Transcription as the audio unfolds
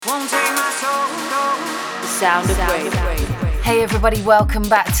sound of Ray. Hey everybody, welcome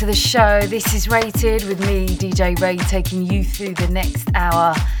back to the show. This is Rated with me, DJ Ray, taking you through the next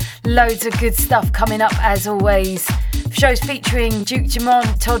hour. Loads of good stuff coming up as always. Shows featuring Duke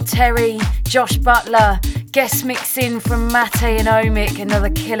Dumont, Todd Terry, Josh Butler, guest mixing from Mattei and Omich,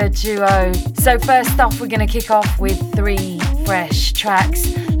 another killer duo. So first off, we're going to kick off with 3 fresh tracks.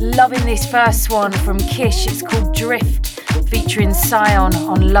 Loving this first one from Kish, it's called Drift, featuring Syon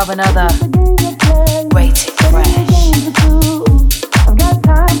on Love Another. Rated Fresh. I've got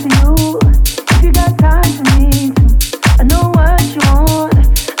time for you, if you got time for me too. I know what you want,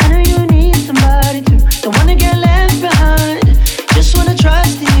 I know you need somebody too. Don't wanna get left behind, just wanna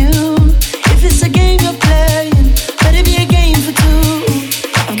trust in you. If it's a game you're playing, let it be a game for two.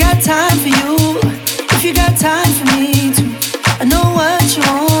 I've got time for you, if you got time for me too. I know what you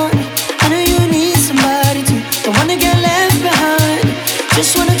want, I know you need somebody too. Don't wanna get left behind,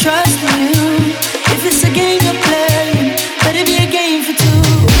 just wanna trust in you. If it's a game you're playing, let it be a game for two.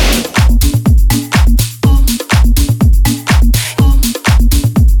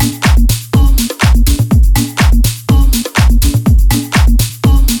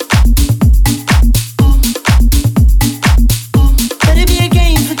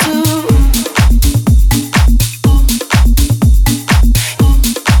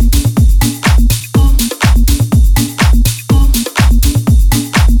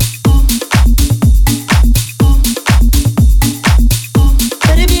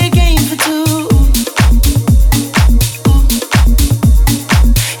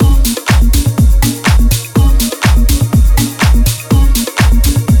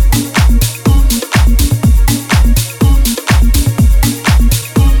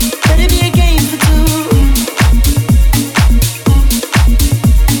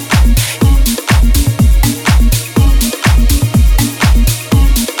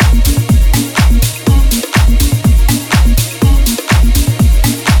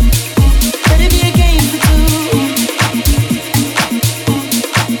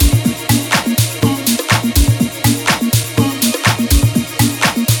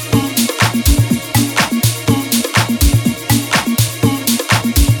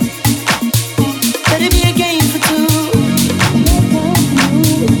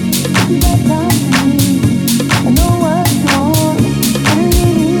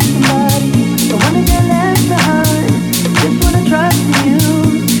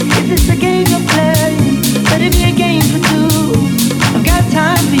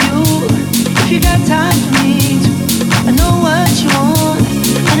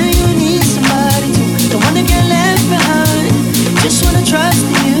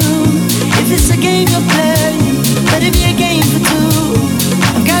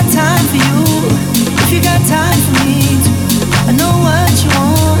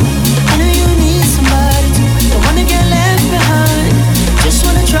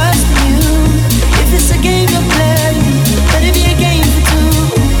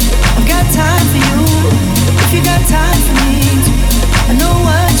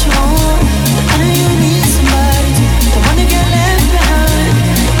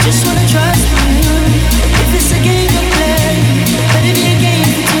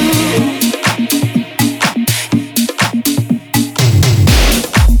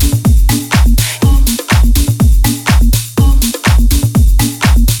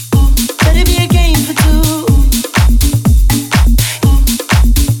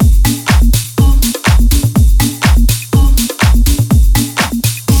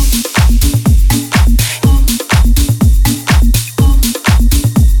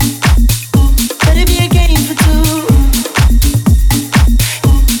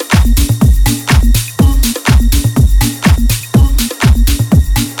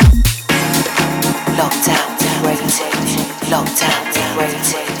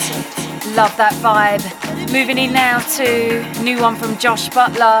 Moving in now to new one from Josh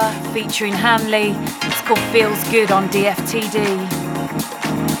Butler featuring Hanlei. It's called Feels Good on DFTD.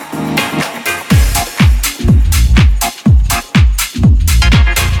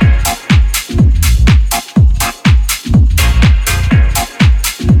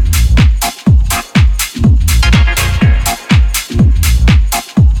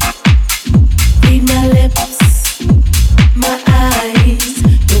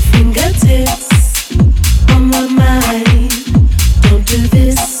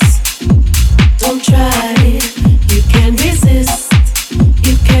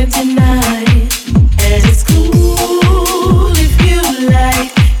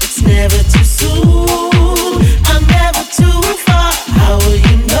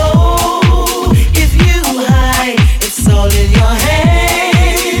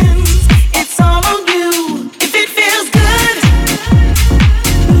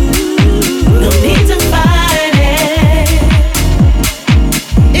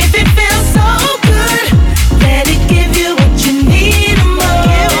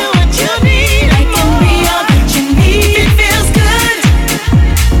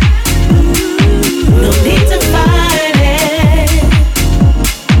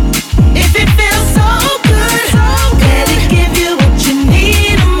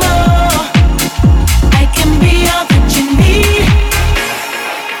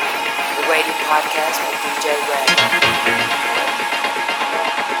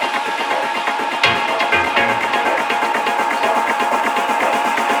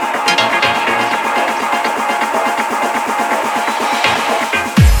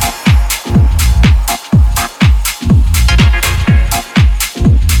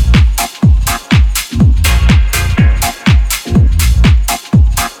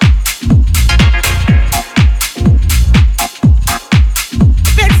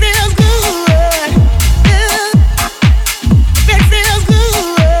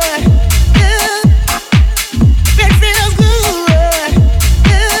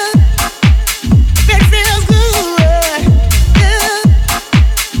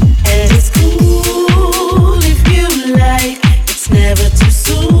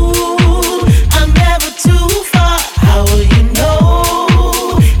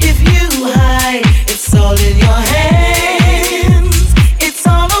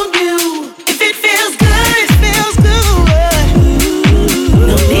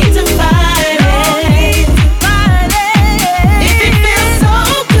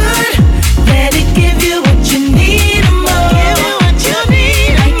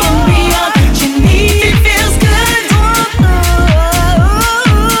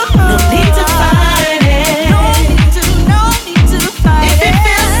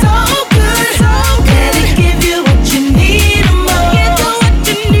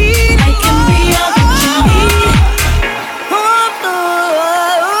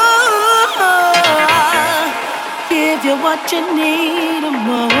 need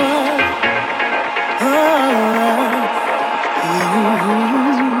more.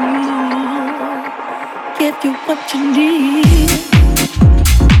 Give you what you need.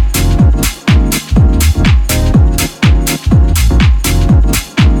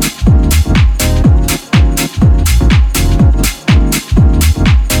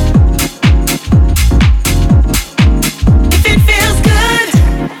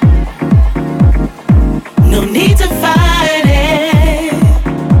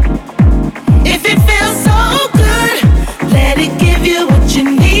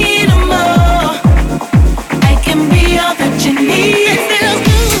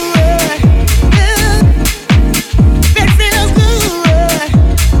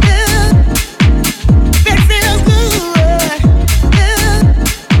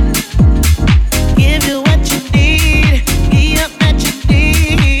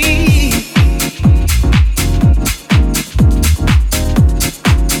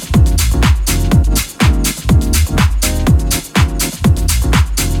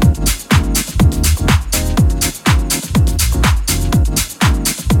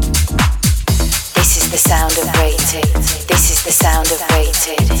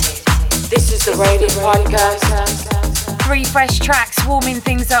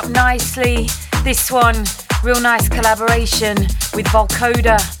 Nicely. This one, real nice collaboration with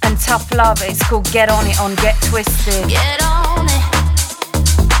Volkoder and Tough Love. It's called Get On It on Get Twisted. Get on it.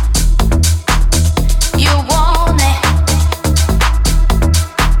 You want it.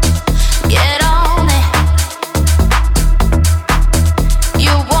 Get on it.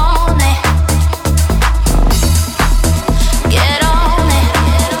 You want it. Get on it.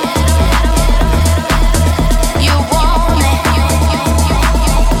 You want it.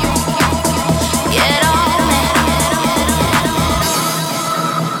 Get on it.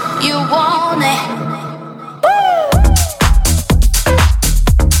 You want it.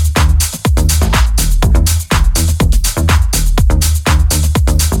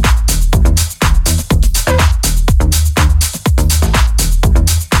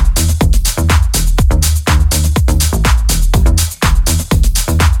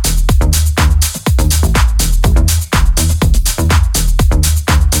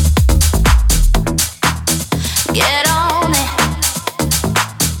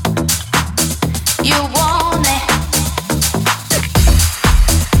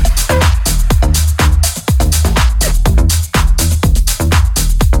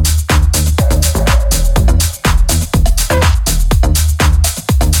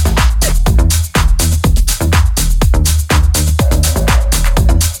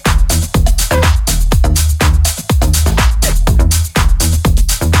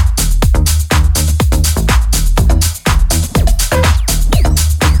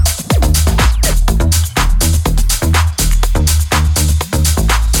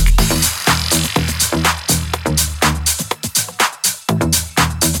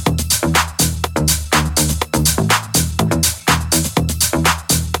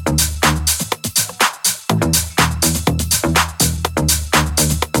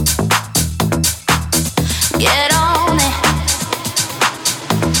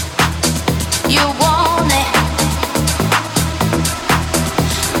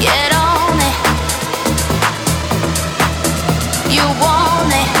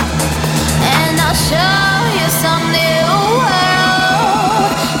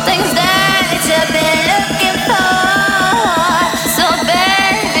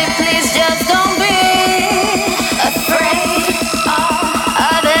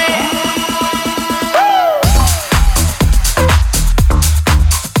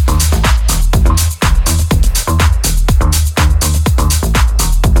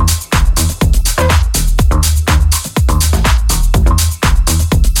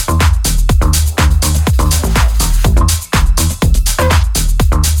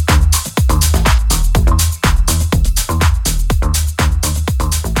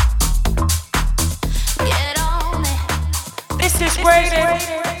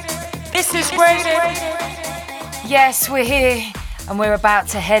 Yes, we're here and we're about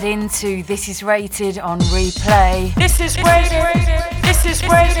to head into This Is Rated on Replay. This is rated. This is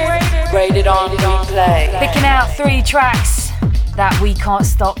rated. Rated on Replay. Picking out 3 tracks that we can't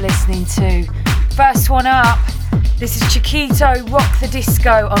stop listening to. First one up, this is Chiquito, Rock the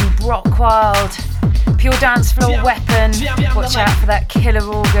Disco on Brock Wild. Pure dance floor weapon. Watch out for that killer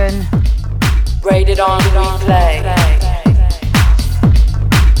organ. Rated on Replay.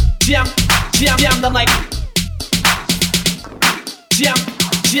 Jam the mic.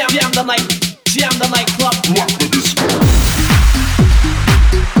 Jam the mic. Jam the nightclub. Rock the disco.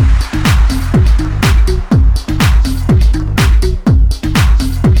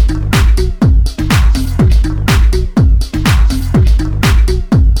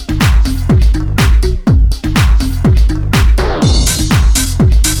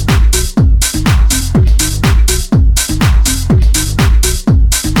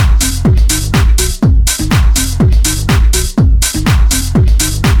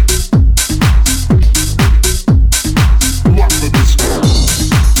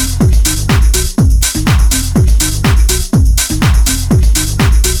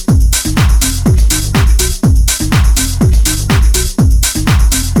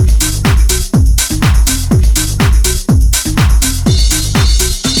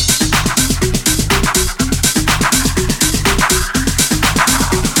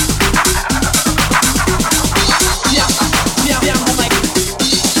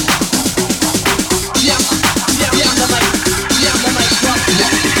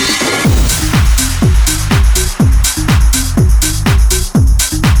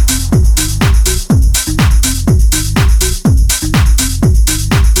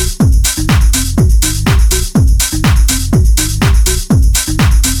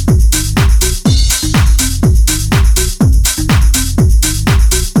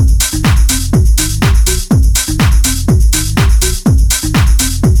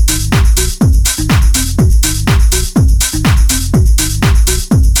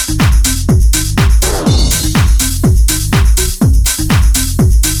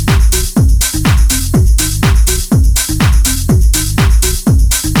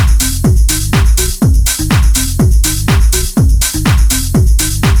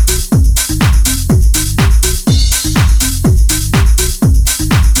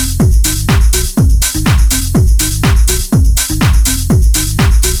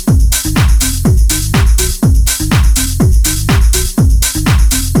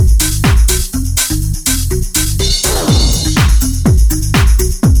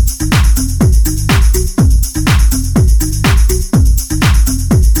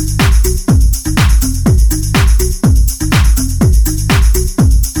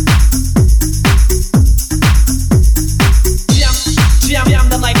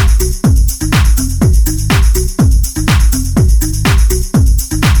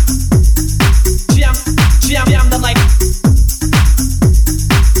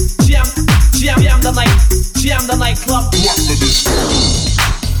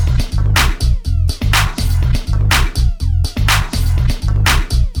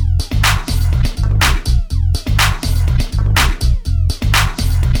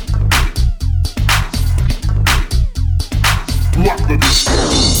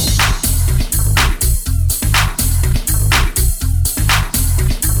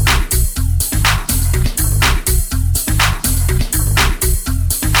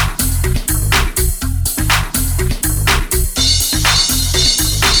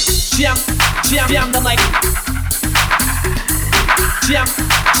 jam the mic. Jam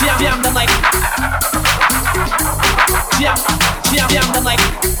the mic. Jam the mic. Jam the mic.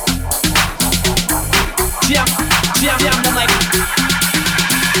 Jam the mic. Jam the mic.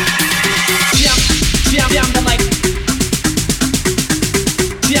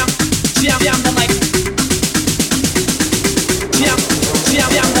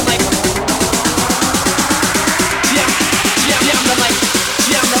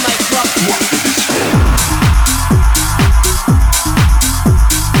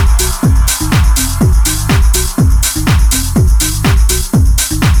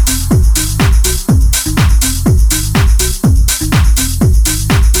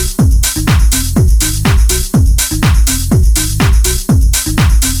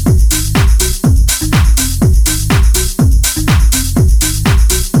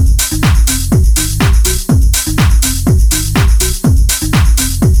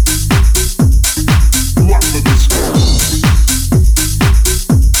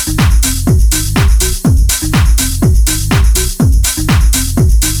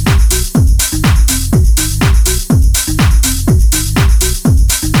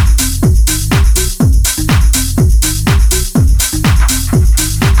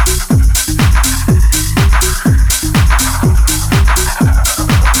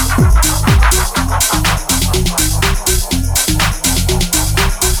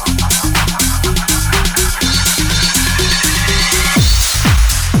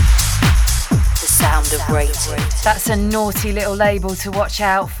 That's a naughty little label to watch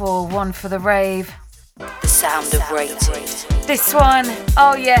out for, one for the rave. The sound of rated. This one,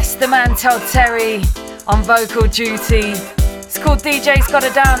 oh yes, the man told Terry on vocal duty. It's called DJ's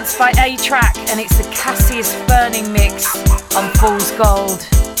Gotta Dance by A-Trak, and it's the Cassius burning mix on Fool's Gold.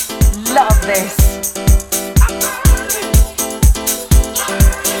 Love this.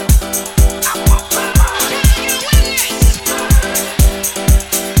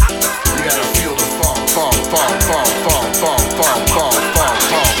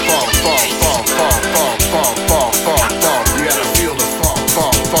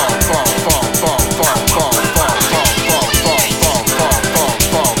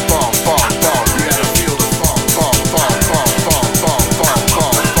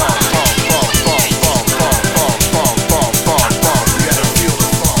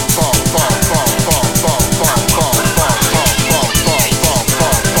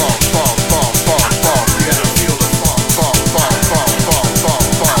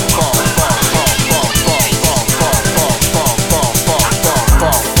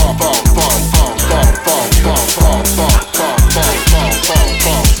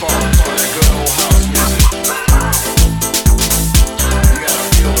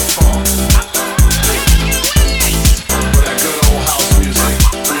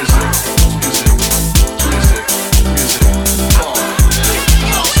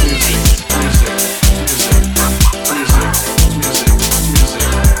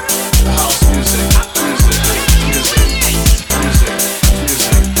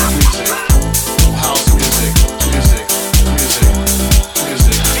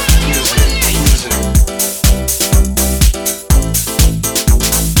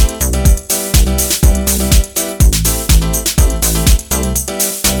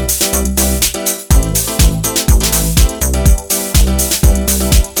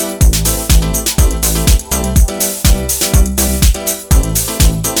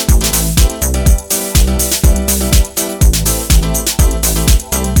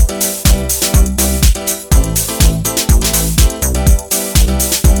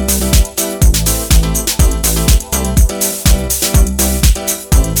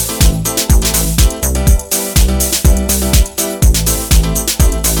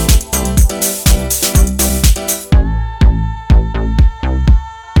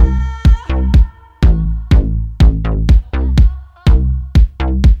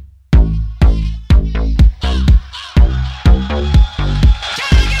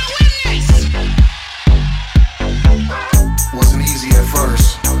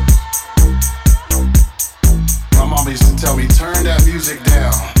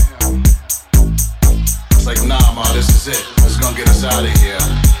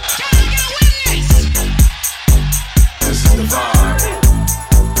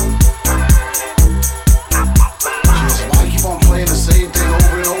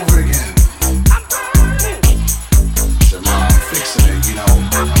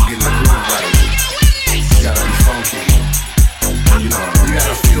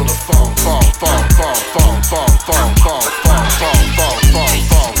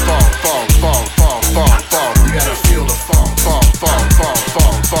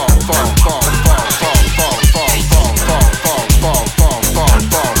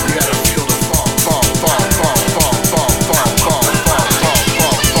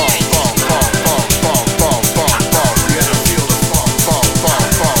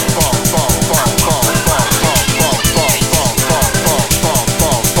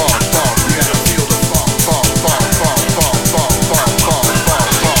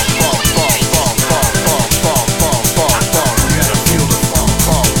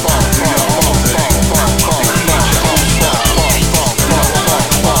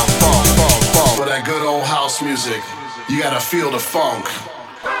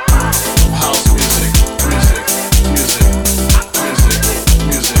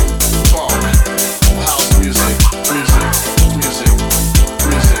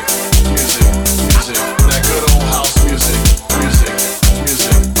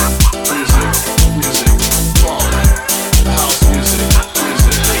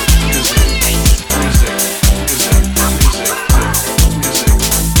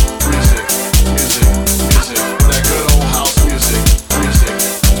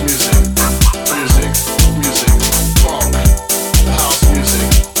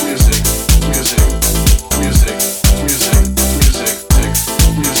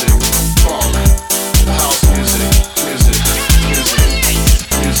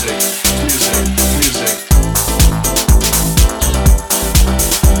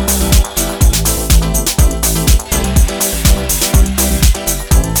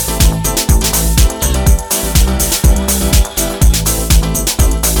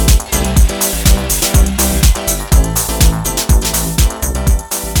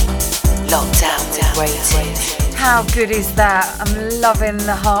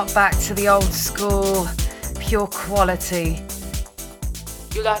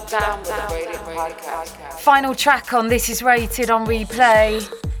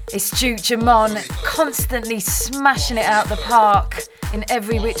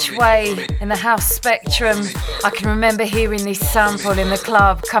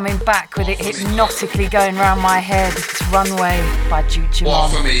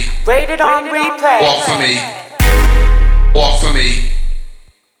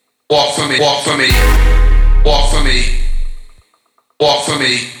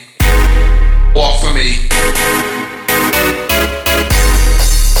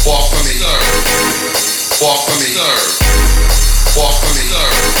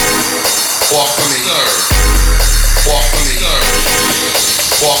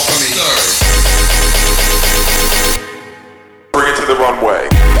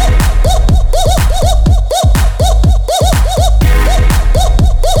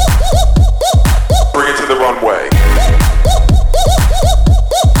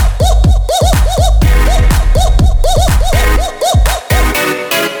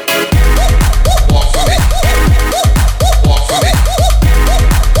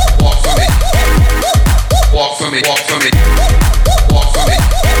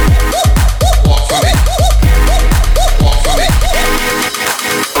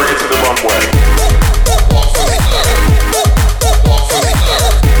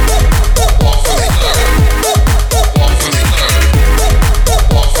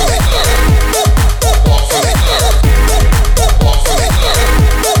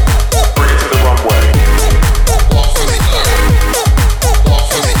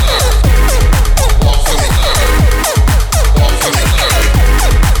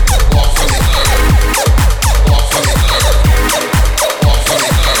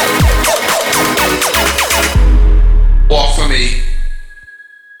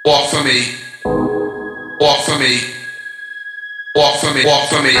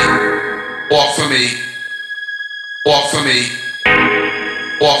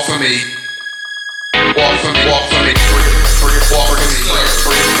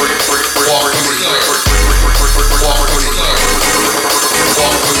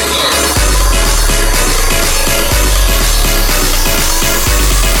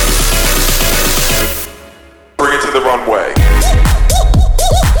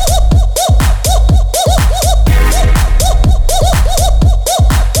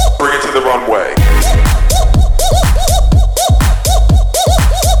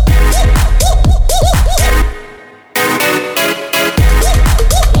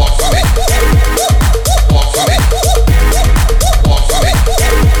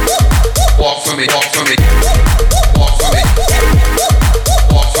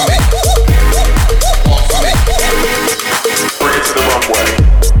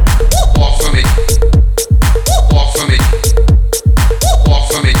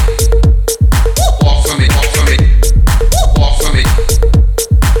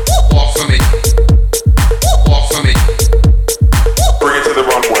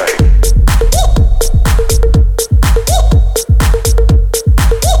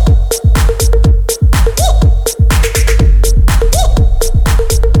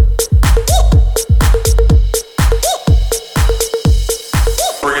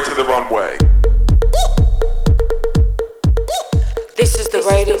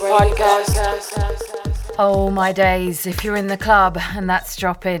 Oh my days, if you're in the club and that's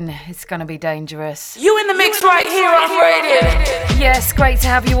dropping, it's gonna be dangerous. You in the mix right here on radio. Yes, great to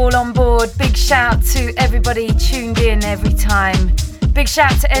have you all on board. Big shout to everybody tuned in every time. Big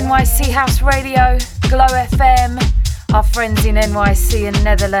shout to NYC House Radio, Glow FM, our friends in NYC and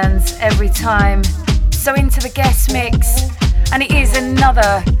Netherlands every time. So into the guest mix, and it is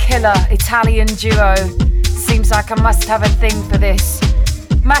another killer Italian duo. Seems like I must have a thing for this.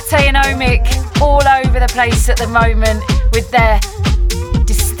 Mattei and Omich, all over the place at the moment with their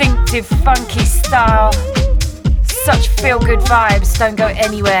distinctive funky style. Such feel-good vibes, don't go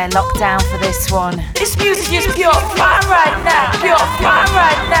anywhere, lock down for this one. This music is pure fun right now, pure fun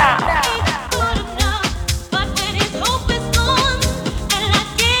right now.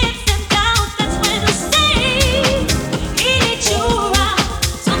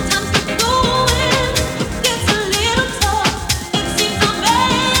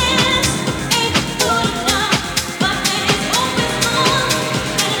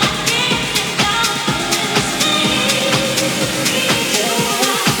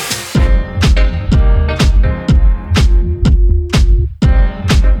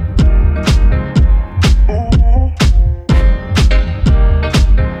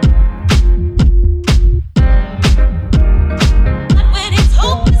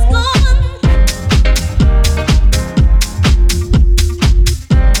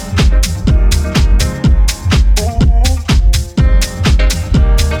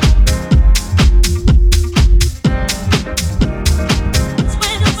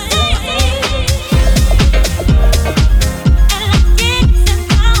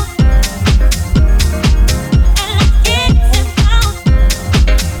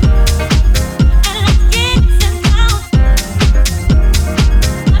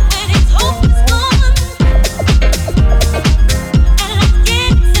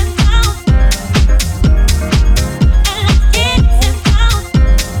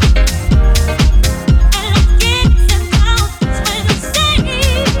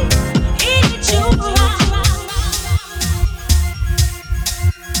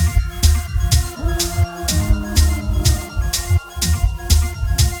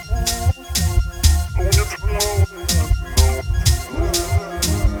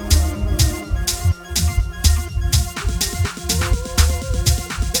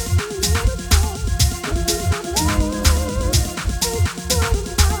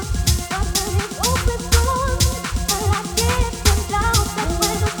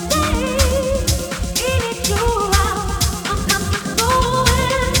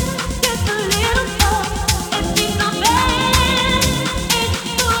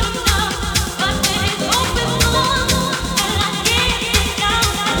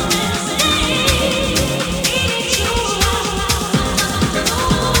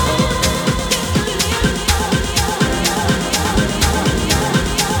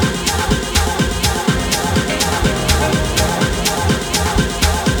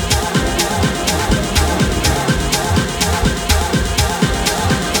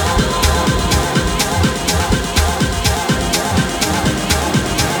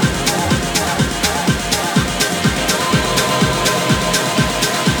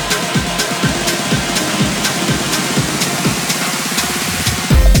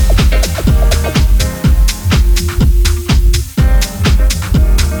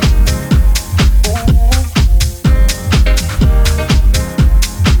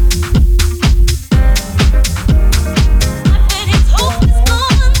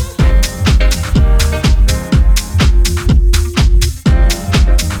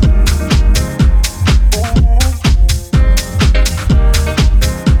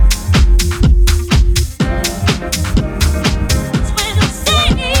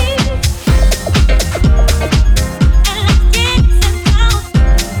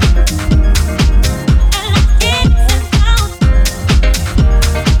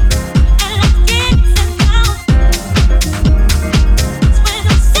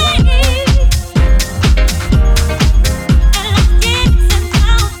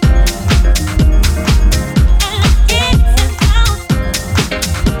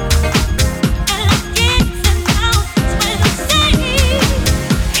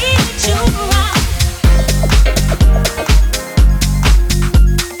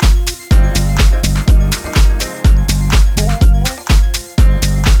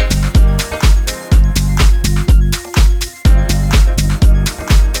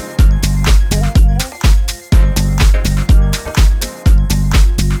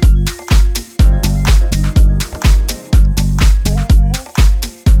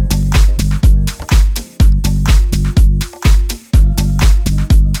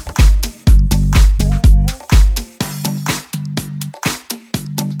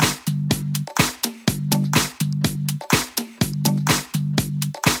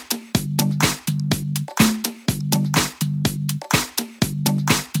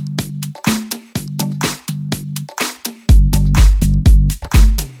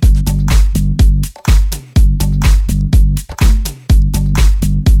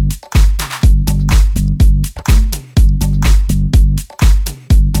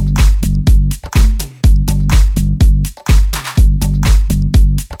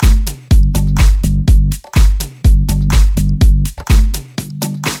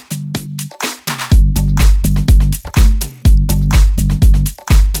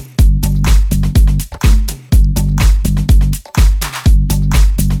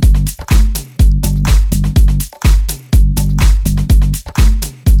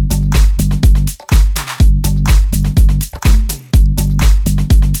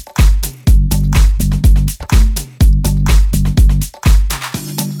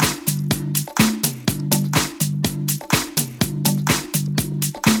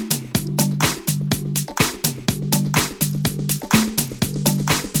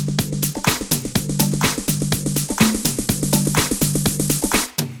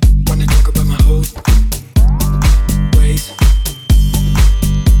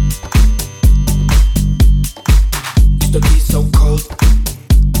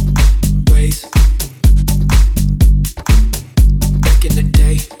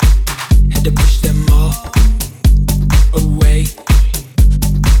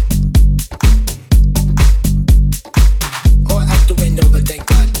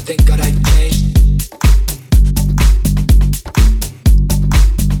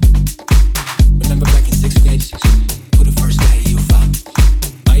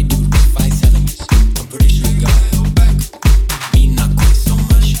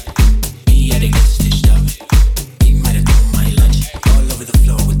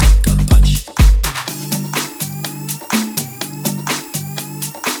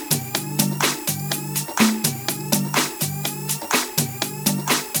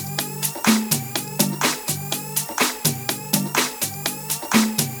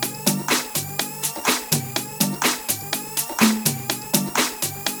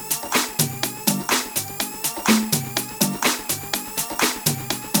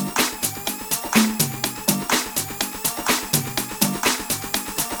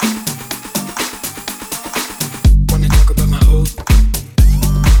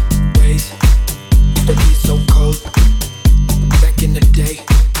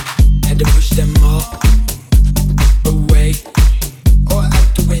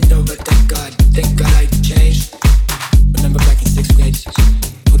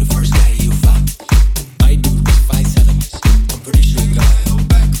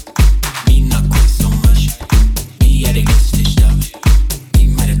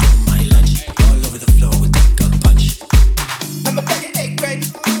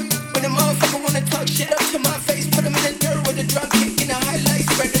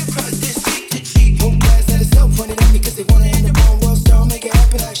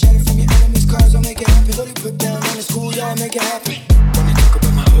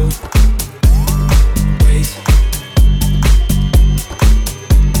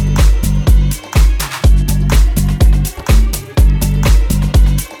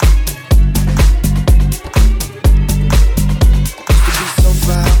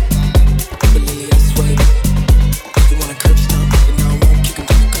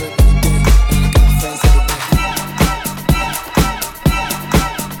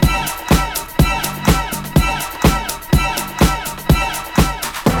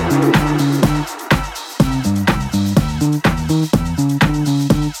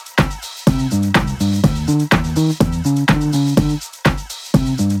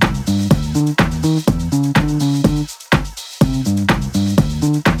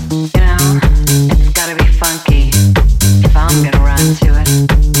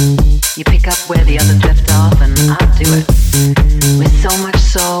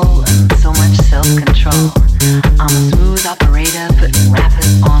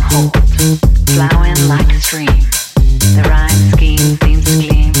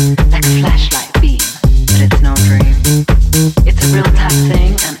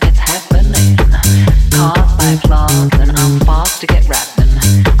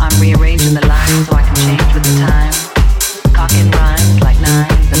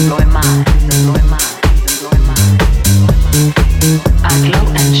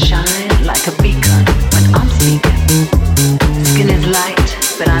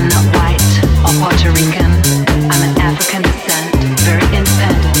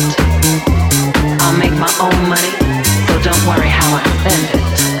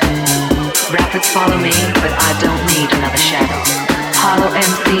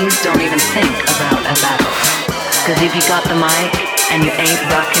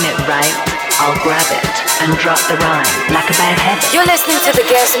 You're listening to the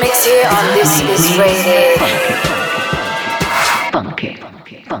guest mix here on This Is Rated. Funky,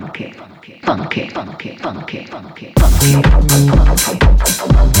 funky, funky, funky, funky, funky, funky, funky,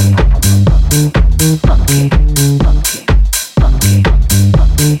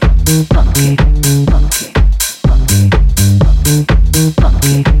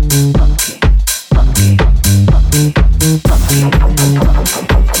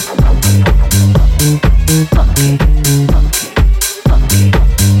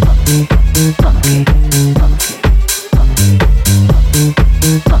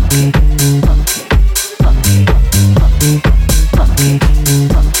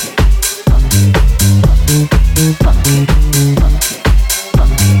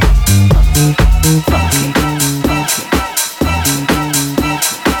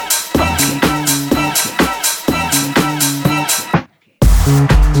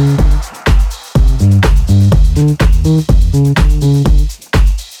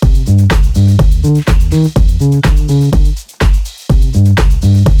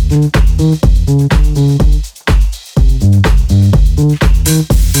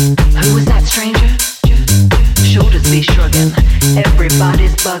 Shoulders be shrugging.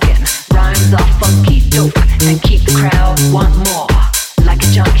 Everybody's bugging, rhymes are funky, dope, and keep the crowd want more. Like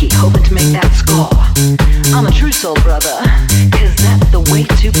a junkie, hoping to make that score. I'm a true soul brother, cause that's the way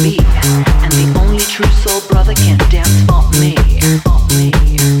to be. And the only true soul brother can dance for me.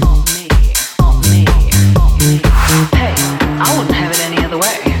 Hey, I wouldn't have it any other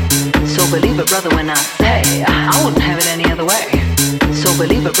way. So believe it, brother, when I say I wouldn't have it any other way. So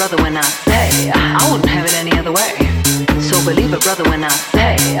believe it, brother, when I say I wouldn't have it any other way. So believe it, brother, when I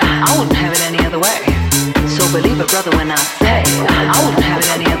say I wouldn't have it any other way. So believe it, brother, when I say I wouldn't have it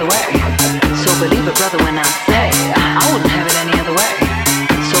any other way. So believe it, brother, when I say I wouldn't have it any other way.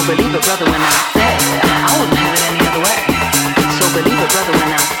 So believe it, brother, when I say I wouldn't have it any other way. So believe it, brother,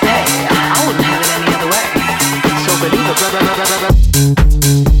 when I say I wouldn't have it any other way. So believe it, brother.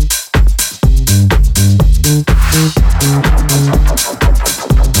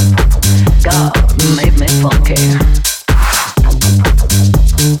 God made me funky.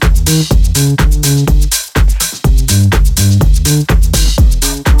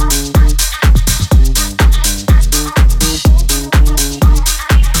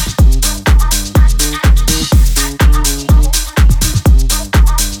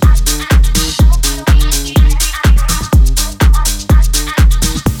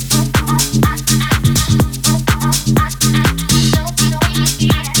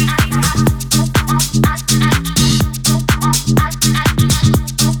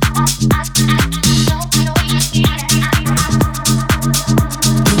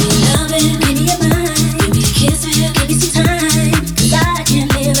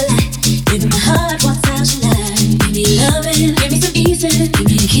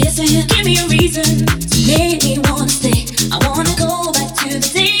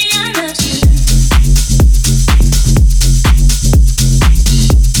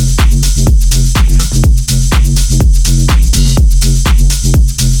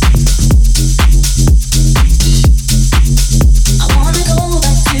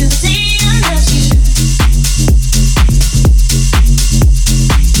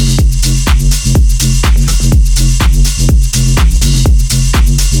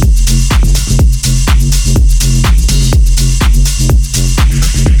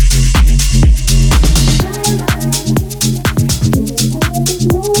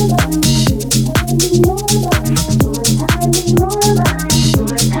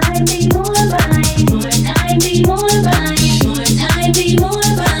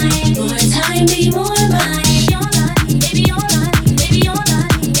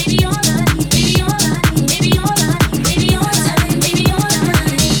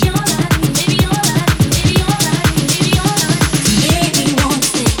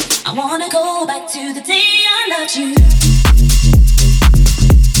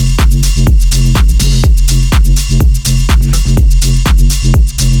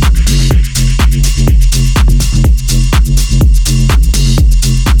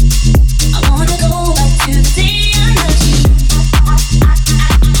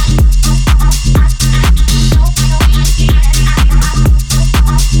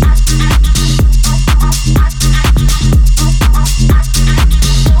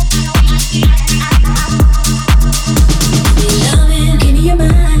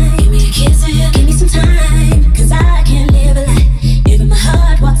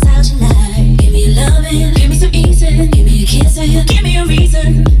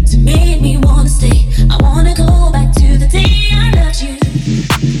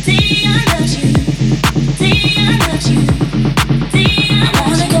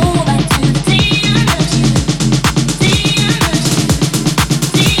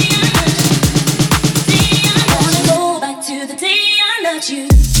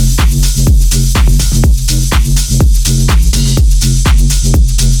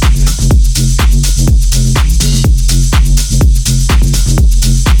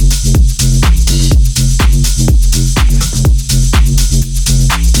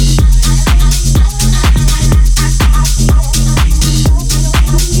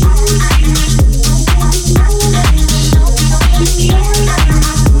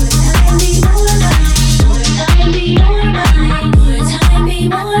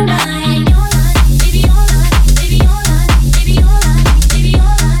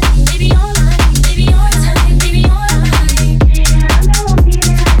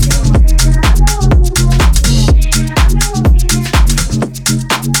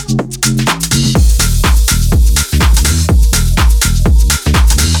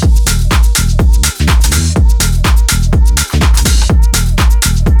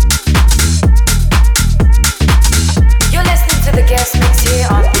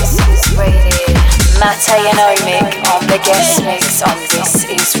 Mattei and Omich on the guest mix on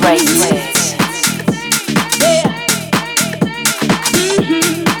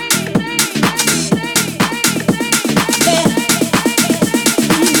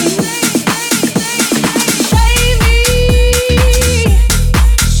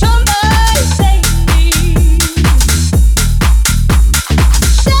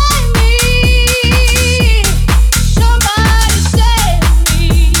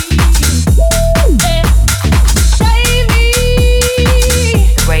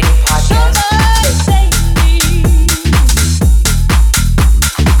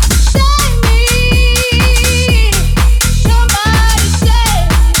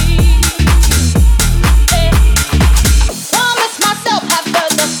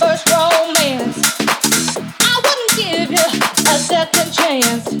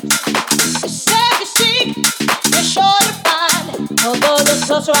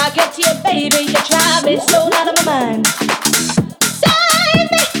baby, you drive me so out of my mind.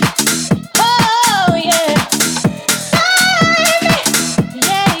 Save me, oh yeah. Save me,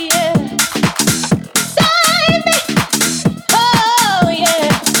 yeah, yeah. Save me, oh yeah.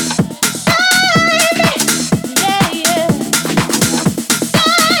 Save me, yeah, yeah.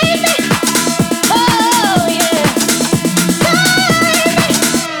 Save me, oh yeah.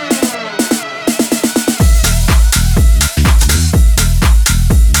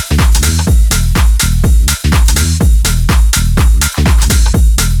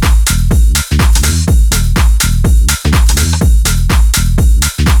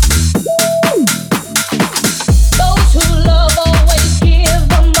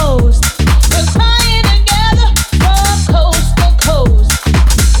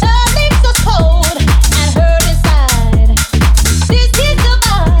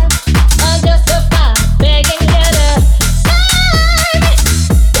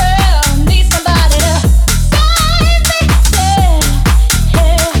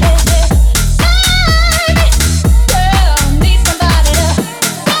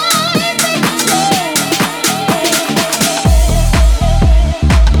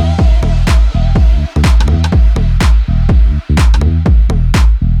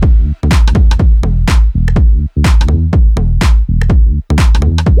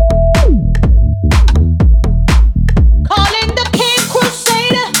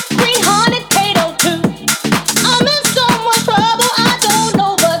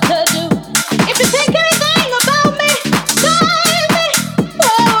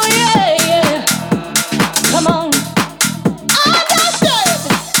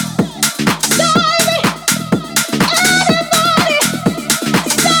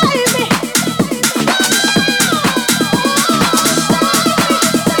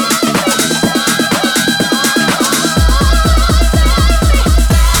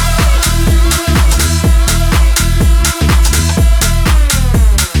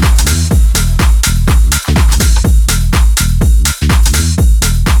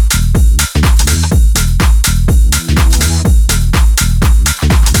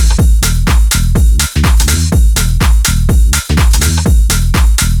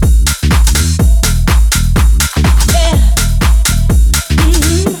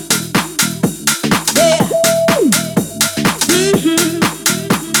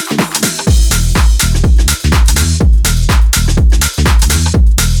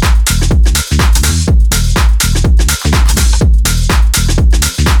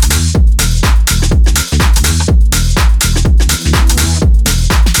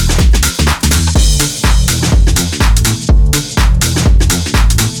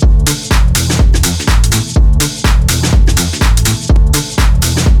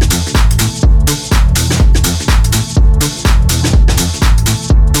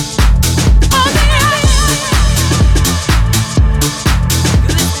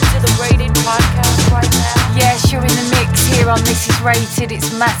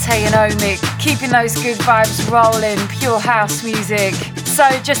 It's Mattei and Omich, keeping those good vibes rolling, pure house music. So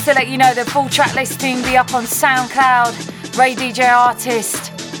just to let you know, the full track listing will be up on SoundCloud, Ray DJ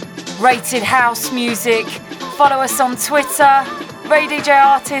Artist, Rated House Music. Follow us on Twitter, Ray DJ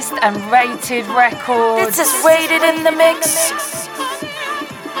Artist and Rated Records. This is Rated in the mix.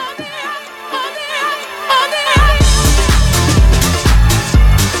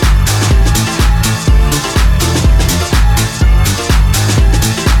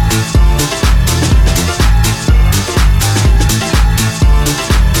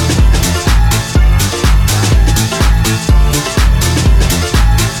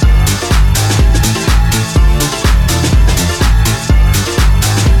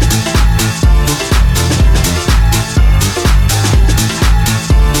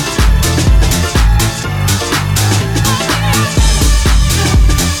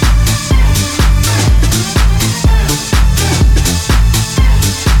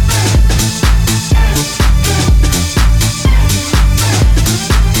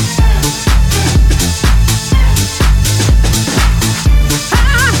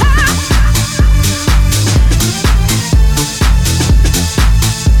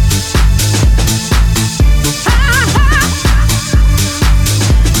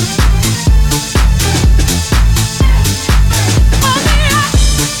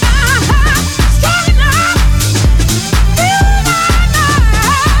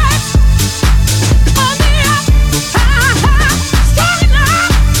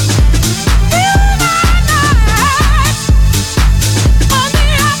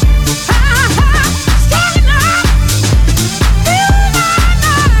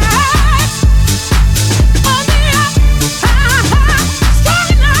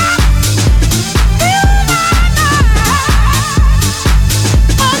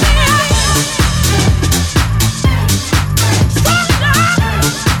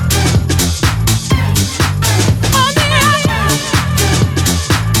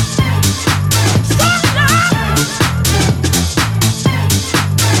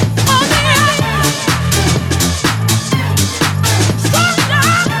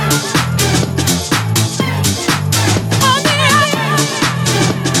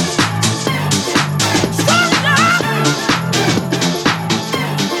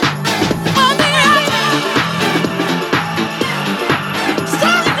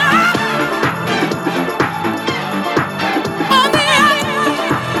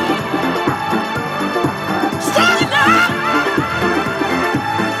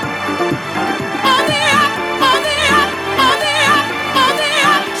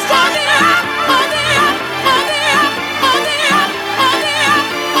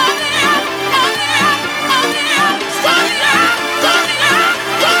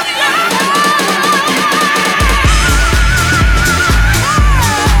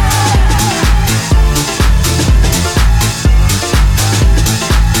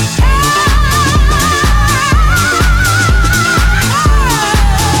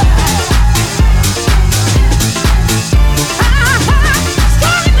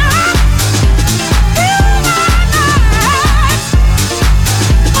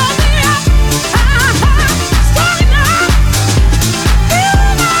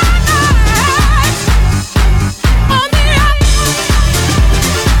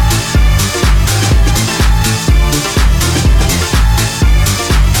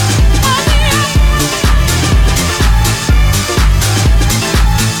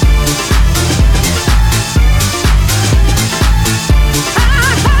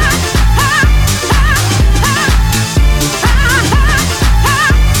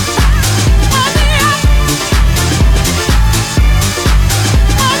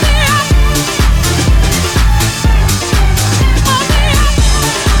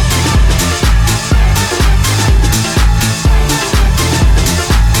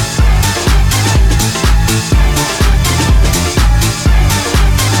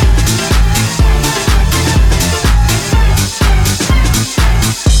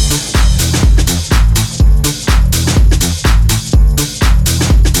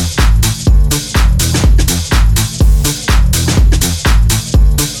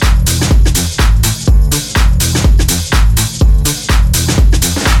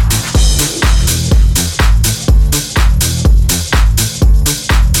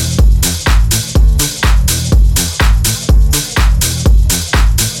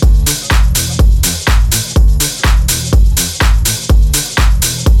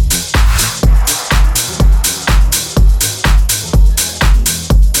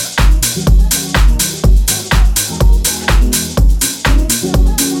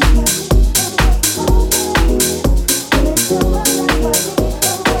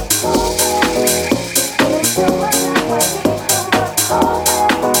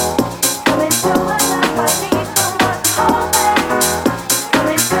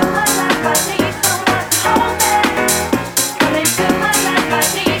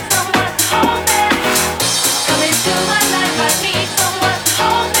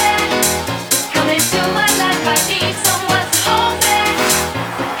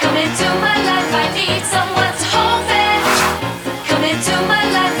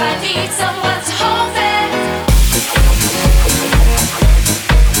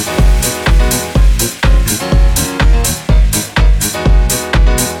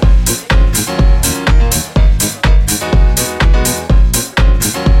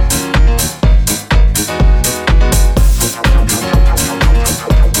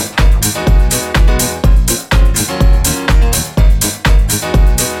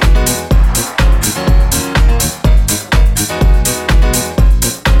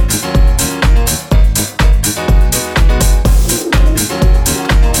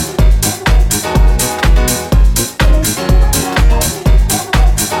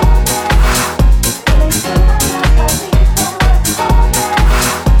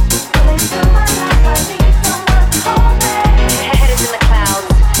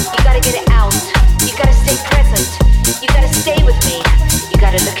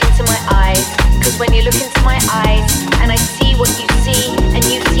 look into my eyes. Cause when you look into my eyes, and I see what you see, and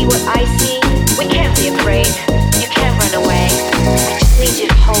you see what I see, we can't be afraid, you can't run away. I just need you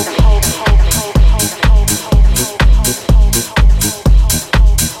to hold, hold, hold, hold, hold, hold,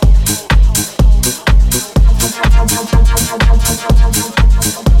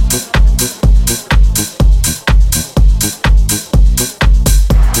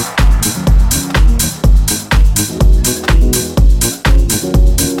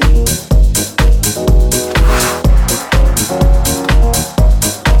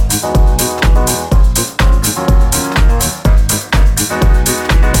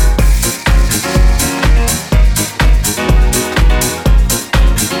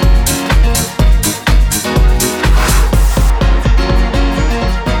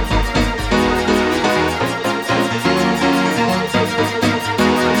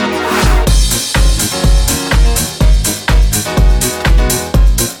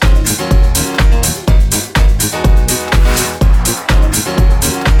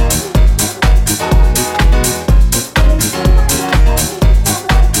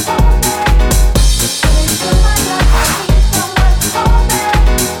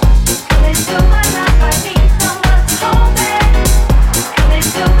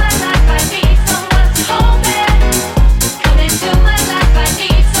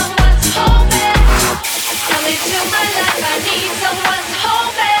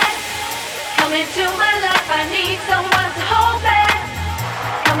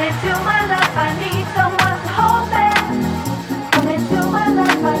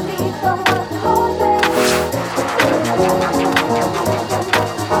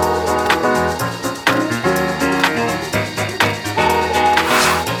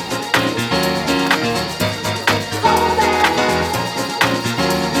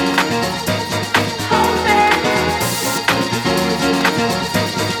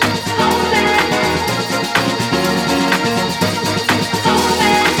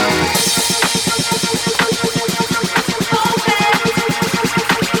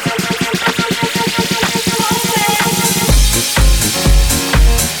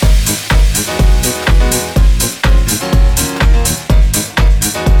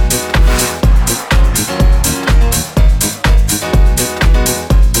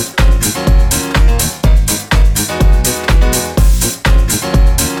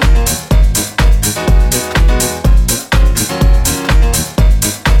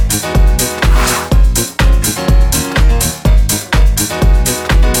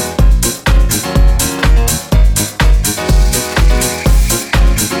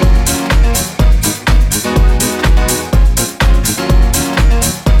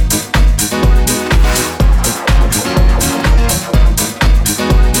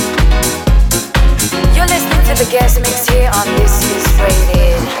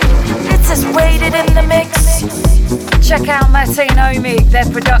 Check out Mattei Omich, their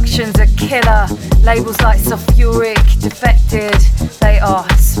productions are killer. Labels like Sulfuric, Defected, they are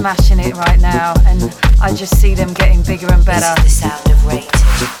smashing it right now, and I just see them getting bigger and better. This is the sound of Rated.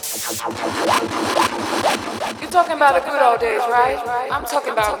 You're talking about the good old days, right? I'm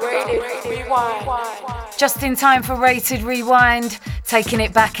talking about Rated Rewind. Just in time for Rated Rewind, taking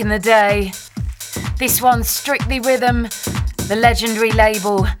it back in the day. This one's Strictly Rhythm, the legendary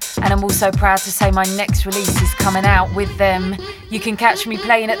label, and I'm also proud to say my next release is coming out with them. You can catch me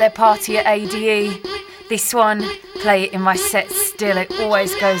playing at their party at ADE. This one, play it in my set still, it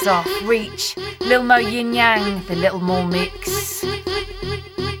always goes off. Reach, Lil Mo Yin Yang, the Little More mix.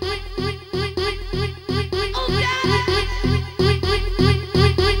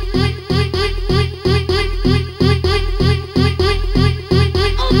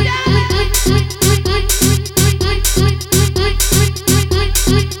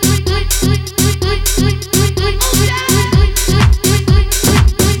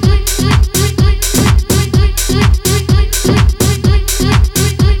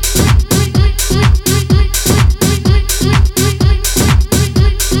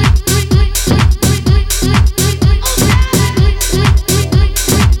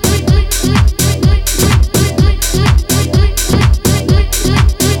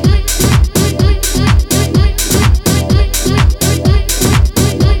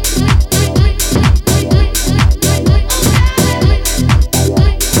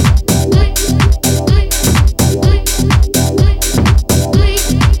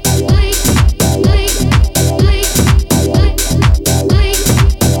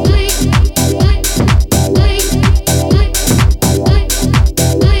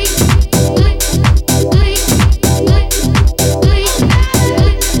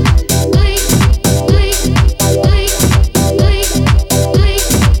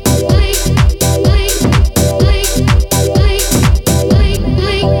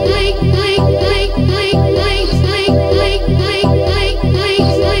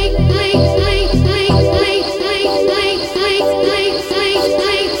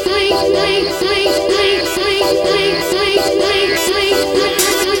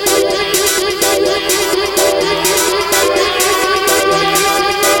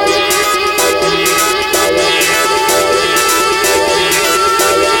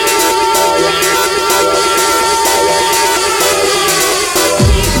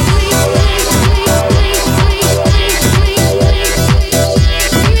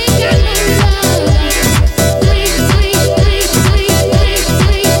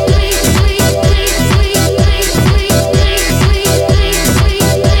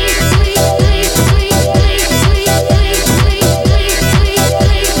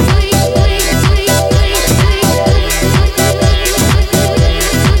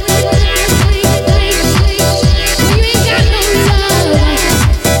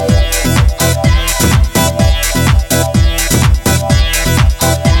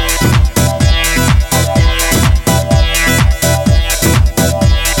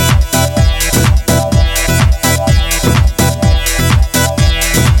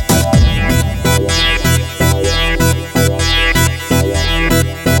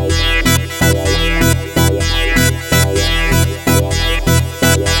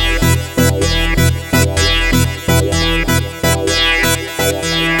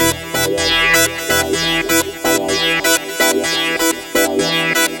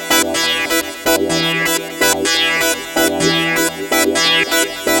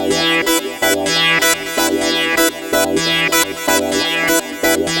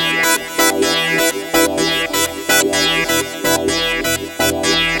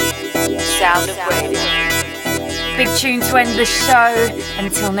 Big tune to end the show.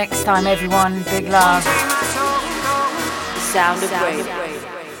 Until next time, everyone, big love. The sound of radio.